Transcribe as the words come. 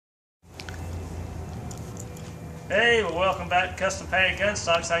Hey, well, welcome back to Custom Painted Gun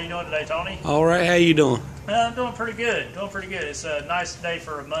Stocks. How you doing today, Tony? All right, how you doing? I'm doing pretty good. Doing pretty good. It's a nice day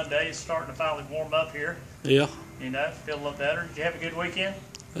for a Monday. It's starting to finally warm up here. Yeah. You know, feel a little better. Did you have a good weekend?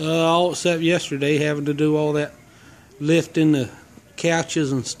 All except yesterday, having to do all that lifting the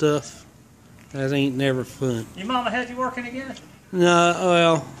couches and stuff. That ain't never fun. Your mama had you working again? No,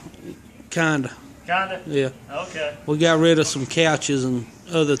 well, kinda. Kinda? Yeah. Okay. We got rid of some couches and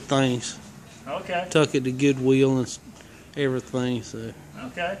other things. Okay. Took it to Goodwill and everything. So.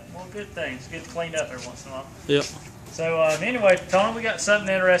 Okay. Well, good things. Good to clean up every once in a while. Yep. So anyway, Tony, we got something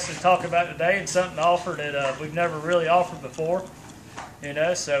interesting to talk about today, and something to offer that we've never really offered before. You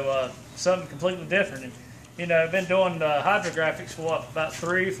know, so something completely different. And you know, I've been doing hydrographics for what, about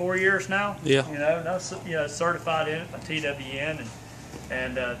 3-4 years now. Yeah. You know, certified in it by TWN,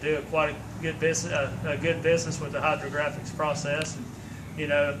 and do quite a good business with the hydrographics process. And you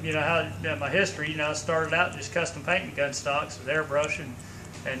know how my history. You know, I started out just custom painting gun stocks with airbrush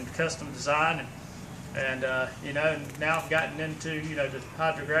and custom design, and you know, and now I've gotten into the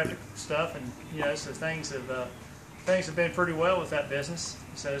hydrographic stuff, and you know, so things have been pretty well with that business.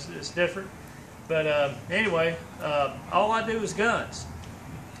 So it's different. But anyway, all I do is guns.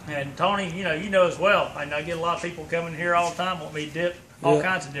 And Tony, you know as well. I get a lot of people coming here all the time, want me to dip all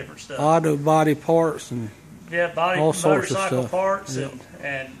kinds of different stuff. Auto body parts and all sorts of motorcycle stuff. parts, Yep.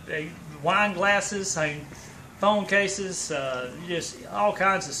 and wine glasses, phone cases, just all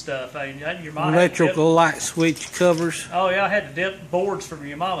kinds of stuff. Your mom Electrical light switch covers. Oh yeah, I had to dip boards from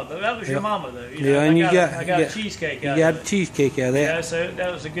your mama, but that was your mama though. You know, Yeah, and I got a cheesecake out of it. You got a cheesecake out of that. Yeah, so that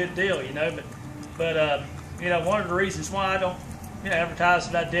was a good deal, you know. But you know, one of the reasons why I don't advertise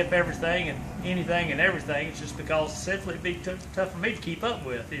that I dip everything and anything and everything, it's just because simply it'd be tough for me to keep up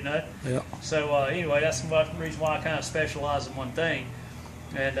with, you know. Yeah. So anyway, that's the reason why I kind of specialize in one thing,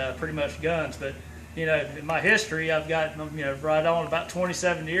 and pretty much guns. But you know, in my history, I've got right on about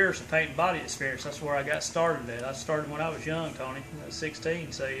 27 years of paint and body experience. That's where I got started at. I started when I was young, Tony. I was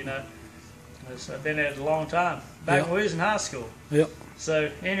 16, so you know, I've been at it a long time. Back when we was in high school. Yep. So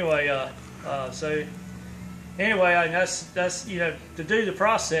anyway, that's to do the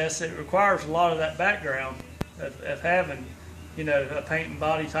process, it requires a lot of that background of having a paint and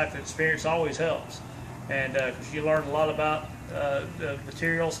body type of experience. Always helps, and because you learn a lot about the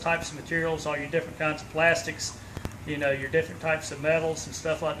materials, types of materials, all your different kinds of plastics, your different types of metals and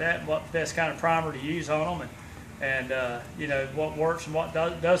stuff like that, and what best kind of primer to use on them, and what works and what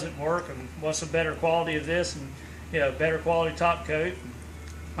doesn't work, and what's a better quality of this, and better quality top coat,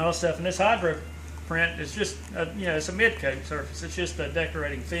 and all that stuff. And this hydro print is just it's a mid coat surface. It's just a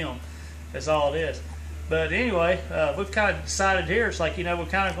decorating film. That's all it is. But anyway, we've kind of decided here, it's like, we're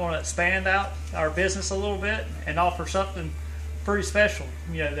kind of going to expand out our business a little bit and offer something pretty special,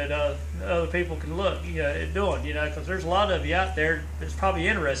 that other people can look at doing, because there's a lot of you out there that's probably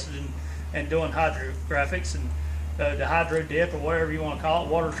interested in doing hydrographics and the hydro dip, or whatever you want to call it,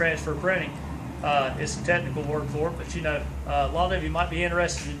 water transfer printing. It's a technical word for it, but a lot of you might be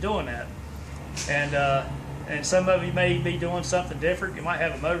interested in doing that. And some of you may be doing something different. You might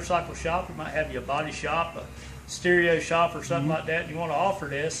have a motorcycle shop, you might have your body shop, a stereo shop, or something like that. And you want to offer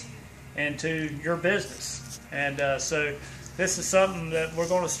this into your business. And so this is something that we're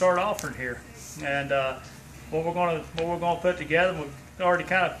going to start offering here. And what we're going to put together, we've already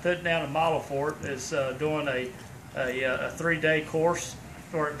kind of put down a model for it, is doing a 3-day course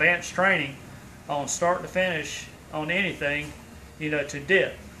for advanced training on start to finish on anything, to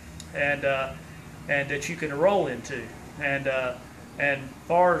dip. And that you can enroll into, and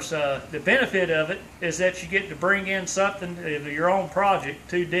far as the benefit of it is that you get to bring in something of your own project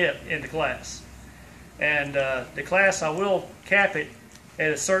to dip into class, and the class, I will cap it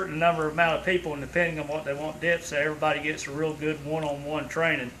at a certain amount of people, and depending on what they want dip, so everybody gets a real good one-on-one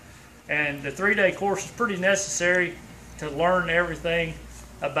training. And the 3-day course is pretty necessary to learn everything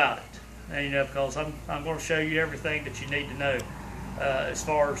about it, and because I'm going to show you everything that you need to know. As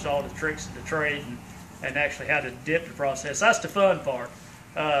far as all the tricks of the trade and actually how to dip the process. That's the fun part.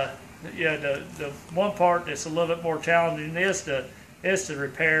 The one part that's a little bit more challenging is the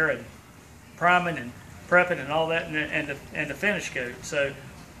repair and priming and prepping and all that, and the finish coat. So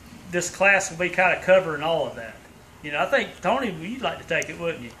this class will be kind of covering all of that. I think, Tony, you'd like to take it,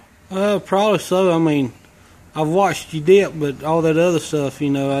 wouldn't you? Probably so. I mean, I've watched you dip, but all that other stuff,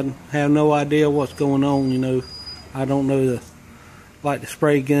 I have no idea what's going on. I don't know like the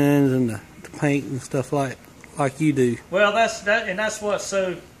spray guns and the paint and stuff like you do. Well, that's what's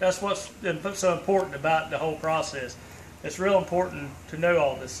so important about the whole process. It's real important to know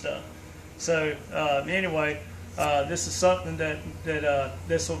all this stuff. So anyway, this is something that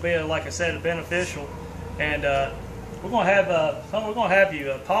this will be, like I said, beneficial and we're gonna have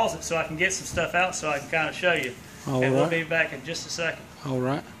you pause it so I can get some stuff out so I can kind of show you. All and right. we'll be back in just a second. All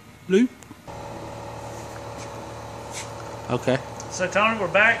right. Loop. Okay. So Tony, we're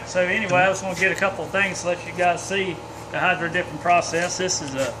back. So anyway, I just want to get a couple of things to let you guys see the hydro dipping process. This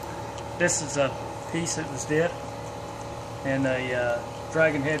is a piece that was dipped in a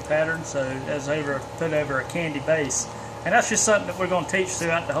dragon head pattern, so as put over a candy base. And that's just something that we're going to teach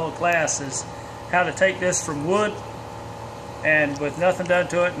throughout the whole class, is how to take this from wood and with nothing done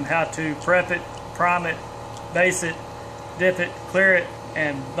to it, and how to prep it, prime it, base it, dip it, clear it,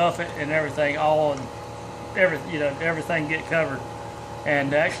 and buff it, and everything, everything get covered.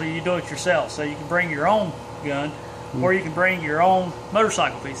 And actually you do it yourself, so you can bring your own gun, or you can bring your own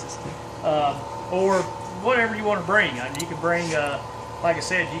motorcycle pieces, or whatever you want to bring. I mean, you can bring, like I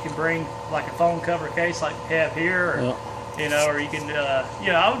said, you can bring like a phone cover case like you have here, or, or you can,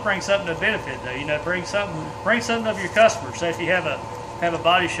 I would bring something to benefit though. Bring something of your customers. Say if you have a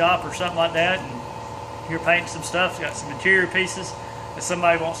body shop or something like that, and you're painting some stuff, got some interior pieces that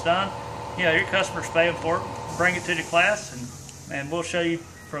somebody wants done, your customers paying for it. Bring it to the class, and we'll show you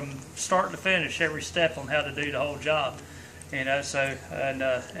from start to finish every step on how to do the whole job.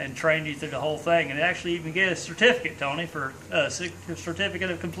 And train you through the whole thing, and actually even get a certificate, Tony, for a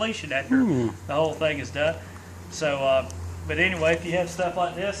certificate of completion after the whole thing is done. So, but anyway, if you have stuff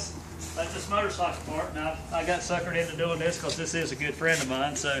like this motorcycle part, now I got suckered into doing this because this is a good friend of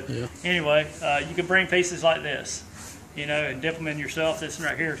mine. So anyway, you can bring pieces like this, and dip them in yourself. This one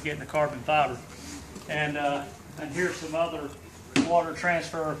right here is getting the carbon fiber, and here's some other water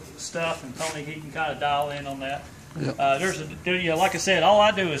transfer stuff, and Tony, he can kind of dial in on that. Yep. Like I said, all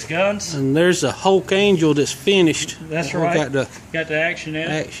I do is guns. And there's a Hulk Angel that's finished. That's right. Got the action in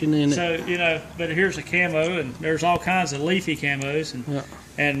it. So but here's a camo, and there's all kinds of leafy camos,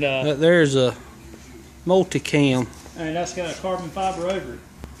 and there's a multicam, and that's got a carbon fiber over it.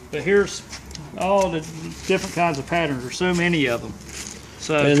 But here's all the different kinds of patterns. There's so many of them.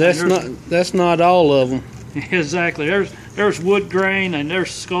 So and that's not all of them. Exactly. There's wood grain, and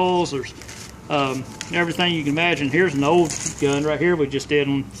there's skulls. There's everything you can imagine. Here's an old gun right here we just did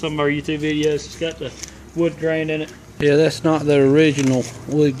on some of our YouTube videos. It's got the wood grain in it. Yeah, that's not the original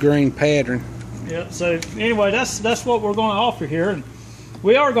wood grain pattern. Yeah, so anyway, that's what we're going to offer here. And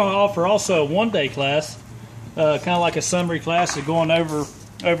we are going to offer also a one-day class, kind of like a summary class of going over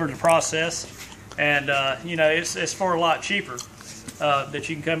the process. And, it's for a lot cheaper. That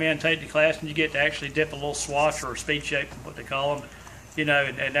you can come in and take the class, and you get to actually dip a little swatch or a speed shape, what they call them,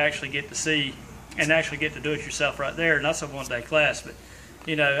 and actually get to see and actually get to do it yourself right there. And that's a one-day class. But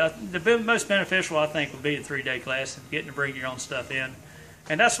the most beneficial, I think, would be a 3-day class and getting to bring your own stuff in.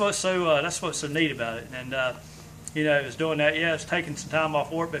 And that's what's so neat about it. And is doing that. Yeah, it's taking some time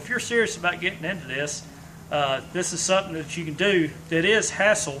off work. But if you're serious about getting into this, this is something that you can do that is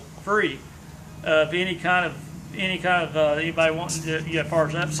hassle-free of any kind of anybody wanting to, as far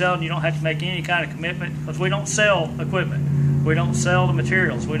as upselling. You don't have to make any kind of commitment, because we don't sell equipment, we don't sell the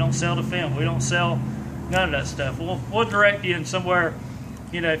materials, we don't sell the film, we don't sell none of that stuff. We'll direct you in somewhere,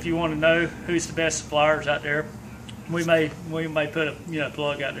 if you want to know who's the best suppliers out there. We may put a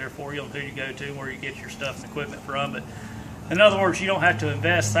plug out there for you on who you go to, where you get your stuff and equipment from. But in other words, you don't have to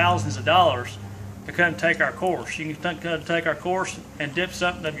invest thousands of dollars to come take our course. You can come take our course and dip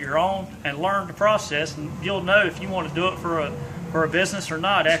something of your own and learn the process, and you'll know if you want to do it for a business or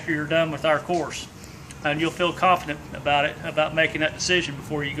not after you're done with our course. And you'll feel confident about it, about making that decision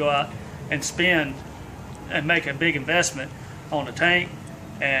before you go out and spend and make a big investment on a tank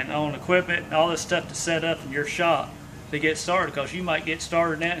and on equipment and all this stuff to set up in your shop to get started. Because you might get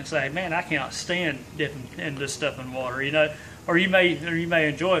started in that and say, man, I cannot stand dipping in this stuff in water, or you may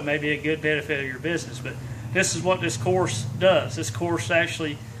enjoy it, maybe a good benefit of your business. But this is what this course does. This course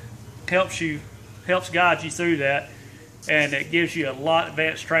actually helps guide you through that, and it gives you a lot of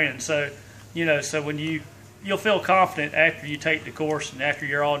advanced training. So so when you'll feel confident after you take the course and after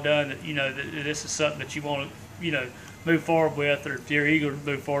you're all done that that this is something that you want to move forward with, or if you're eager to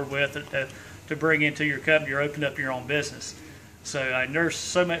move forward with it, to bring into your company or open up your own business. So there's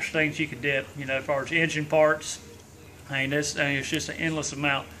so much things you can dip, as far as engine parts. It's just an endless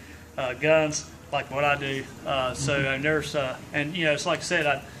amount. Guns, like what I do. There's it's like I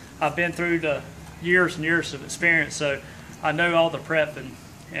said, I've been through the years and years of experience, so I know all the prep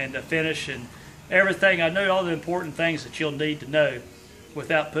and the finish and everything. I know all the important things that you'll need to know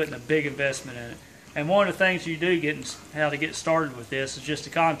without putting a big investment in it. And one of the things you do how to get started with this is just to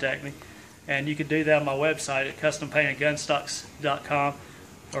contact me, and you can do that on my website at custompaintedgunstocks.com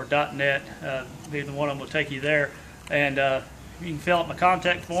or .net. Either one of them will take you there. And you can fill out my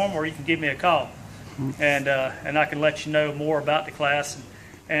contact form, or you can give me a call. and I can let you know more about the class.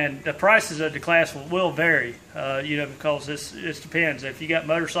 And the prices of the class will vary, because it depends. If you got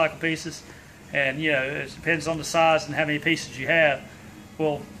motorcycle pieces, and it depends on the size and how many pieces you have,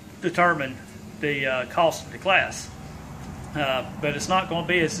 will determine the cost of the class. But it's not going to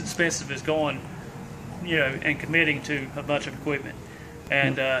be as expensive as going, and committing to a bunch of equipment.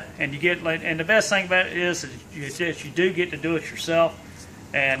 And you get, and the best thing about it is that you do get to do it yourself,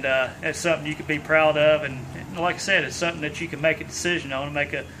 and it's something you can be proud of. And like I said, it's something that you can make a decision on, and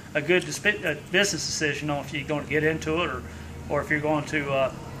make a good business decision on if you're going to get into it, or if you're going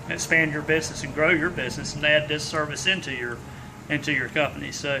to expand your business and grow your business and add this service into your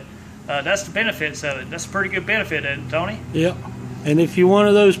company. So that's the benefits of it. That's a pretty good benefit, isn't it, Tony? Yep. And if you're one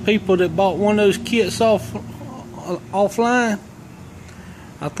of those people that bought one of those kits offline,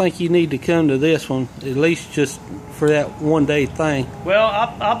 I think you need to come to this one, at least just for that one-day thing. Well,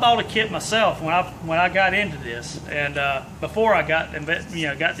 I bought a kit myself when I got into this, and before I got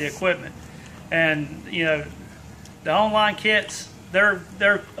the equipment, and the online kits,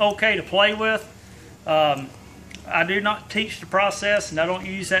 they're okay to play with. I do not teach the process, and I don't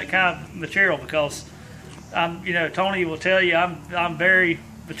use that kind of material because Tony will tell you I'm very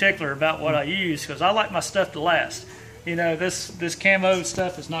particular about what I use, because I like my stuff to last. This camo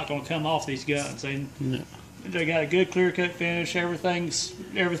stuff is not going to come off these guns. They got a good clear cut finish. Everything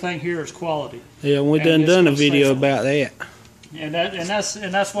here is quality. Yeah, we done a video about that. And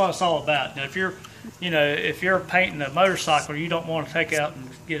that's what it's all about. Now, if you're painting a motorcycle, you don't want to take out and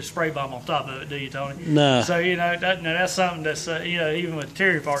get a spray bomb on top of it, do you, Tony? No. So that's something that's even with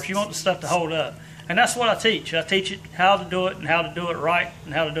interior parts, you want the stuff to hold up, and that's what I teach. I teach it how to do it and how to do it right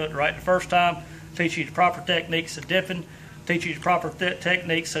the first time. Teach you the proper techniques of dipping. Teach you the proper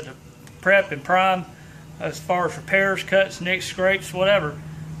techniques of the prep and prime, as far as repairs, cuts, nicks, scrapes, whatever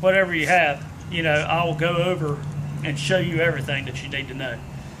you have. I will go over and show you everything that you need to know.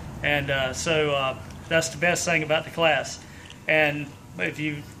 And so that's the best thing about the class. And if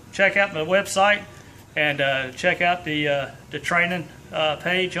you check out my website and check out the training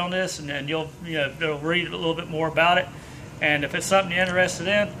page on this, and you'll read a little bit more about it. And if it's something you're interested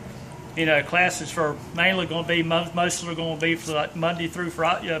in, classes for mainly going to be, most of them are going to be for like Monday through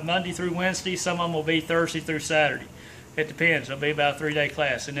Wednesday. Some of them will be Thursday through Saturday. It depends. It'll be about a 3-day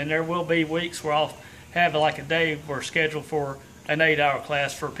class, and then there will be weeks where I'll have like a day we're scheduled for an 8-hour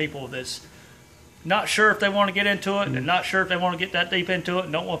class for people that's not sure if they want to get into it, and not sure if they want to get that deep into it,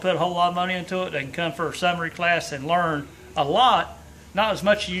 and don't want to put a whole lot of money into it. They can come for a summary class and learn a lot. Not as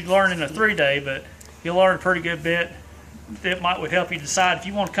much as you learn in a 3-day, but you'll learn a pretty good bit that would help you decide if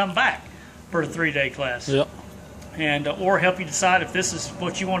you want to come back for a 3-day class. Yep. And or help you decide if this is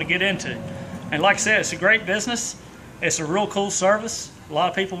what you want to get into. And like I said, it's a great business. It's a real cool service. A lot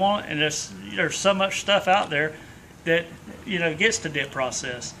of people want it, and there's so much stuff out there that gets the dip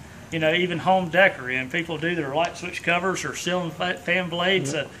process. Even home decor, and people do their light switch covers or ceiling fan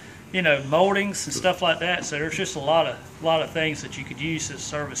blades, moldings and stuff like that. So there's just a lot of things that you could use this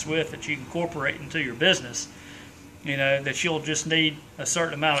service with, that you can incorporate into your business. That you'll just need a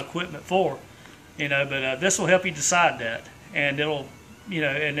certain amount of equipment for, but this will help you decide that, and it'll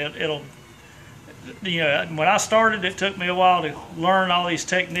when I started, it took me a while to learn all these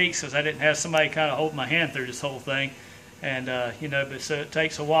techniques because I didn't have somebody kind of hold my hand through this whole thing, and but so it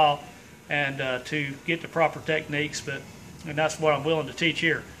takes a while and to get the proper techniques, and that's what I'm willing to teach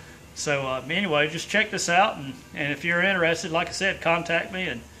here. So anyway, just check this out, and if you're interested, like I said, contact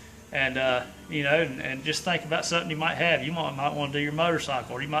me, and just think about something you might have. You might want to do your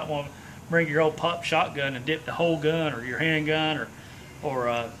motorcycle, or you might want to bring your old pop shotgun and dip the whole gun, or your handgun,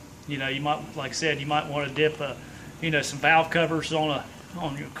 or you might, like I said, you might want to dip some valve covers on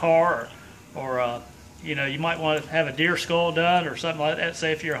your car, or you might want to have a deer skull done or something like that.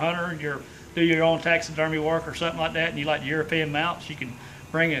 Say if you're a hunter and you do your own taxidermy work or something like that, and you like the European mounts, you can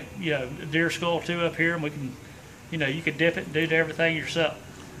bring a deer skull too up here, and we can you can dip it and do everything yourself.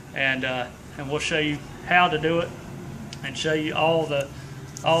 And we'll show you how to do it, and show you all the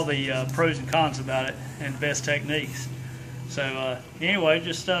pros and cons about it, and the best techniques. So anyway,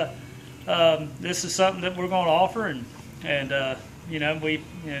 just this is something that we're going to offer, and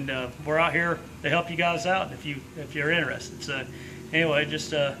we're out here to help you guys out if you're interested. So anyway,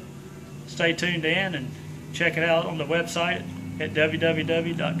 just stay tuned in and check it out on the website at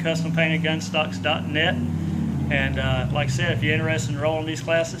www.custompaintedgunstocks.net. And like I said, if you're interested in enrolling in these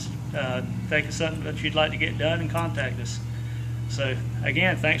classes, think of something that you'd like to get done, and contact us. So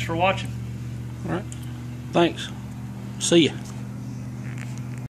again, thanks for watching. All right. Thanks. See ya.